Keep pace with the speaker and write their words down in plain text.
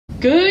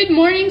Good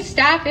morning,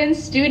 staff and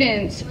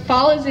students.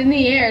 Fall is in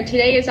the air.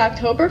 Today is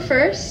October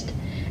 1st,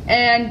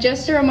 and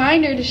just a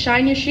reminder to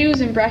shine your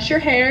shoes and brush your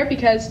hair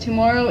because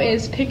tomorrow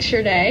is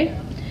picture day,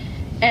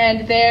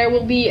 and there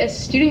will be a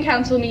student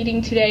council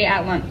meeting today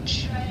at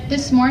lunch.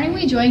 This morning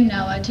we joined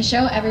Noah to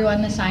show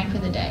everyone the sign for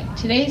the day.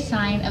 Today's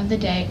sign of the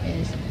day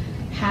is,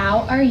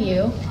 how are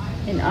you?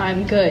 And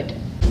I'm good.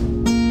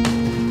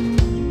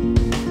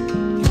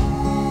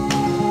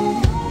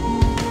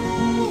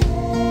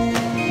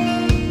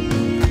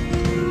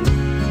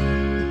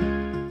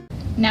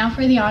 Now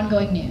for the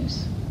ongoing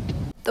news.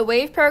 The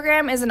WAVE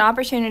program is an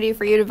opportunity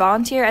for you to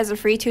volunteer as a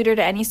free tutor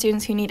to any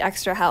students who need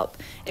extra help.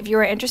 If you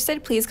are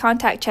interested, please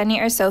contact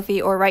Chenny or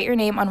Sophie or write your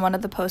name on one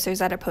of the posters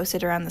that are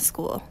posted around the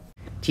school.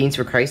 Teens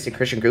for Christ, a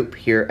Christian group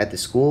here at the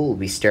school, will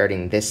be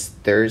starting this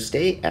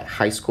Thursday at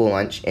high school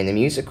lunch in the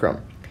music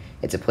room.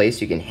 It's a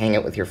place you can hang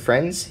out with your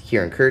friends,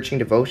 hear encouraging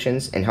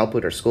devotions, and help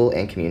with our school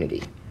and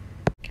community.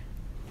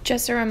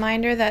 Just a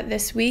reminder that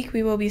this week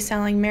we will be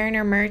selling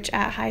Mariner merch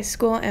at high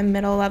school and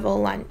middle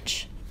level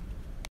lunch.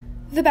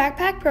 The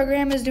Backpack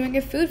program is doing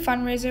a food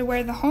fundraiser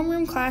where the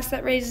homeroom class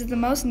that raises the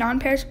most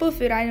non-perishable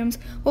food items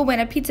will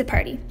win a pizza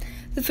party.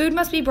 The food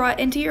must be brought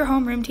into your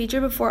homeroom teacher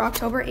before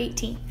October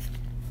 18th.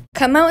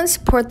 Come out and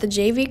support the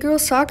JV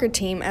girls soccer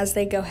team as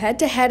they go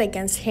head-to-head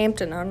against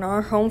Hampton on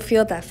our home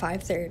field at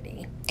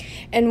 5:30.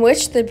 And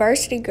wish the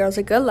varsity girls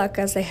a good luck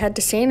as they head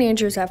to St.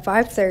 Andrews at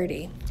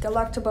 5:30. Good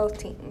luck to both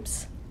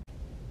teams.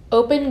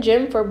 Open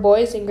gym for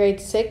boys in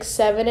grades 6,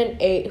 7, and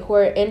 8 who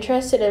are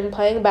interested in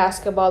playing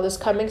basketball this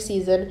coming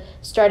season,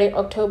 starting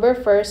October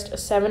 1st,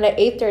 7 to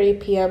 8:30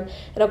 p.m.,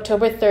 and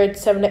October 3rd,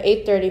 7 to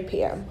 8:30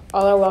 p.m.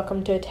 All are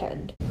welcome to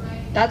attend.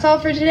 That's all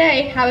for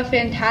today. Have a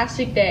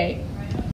fantastic day.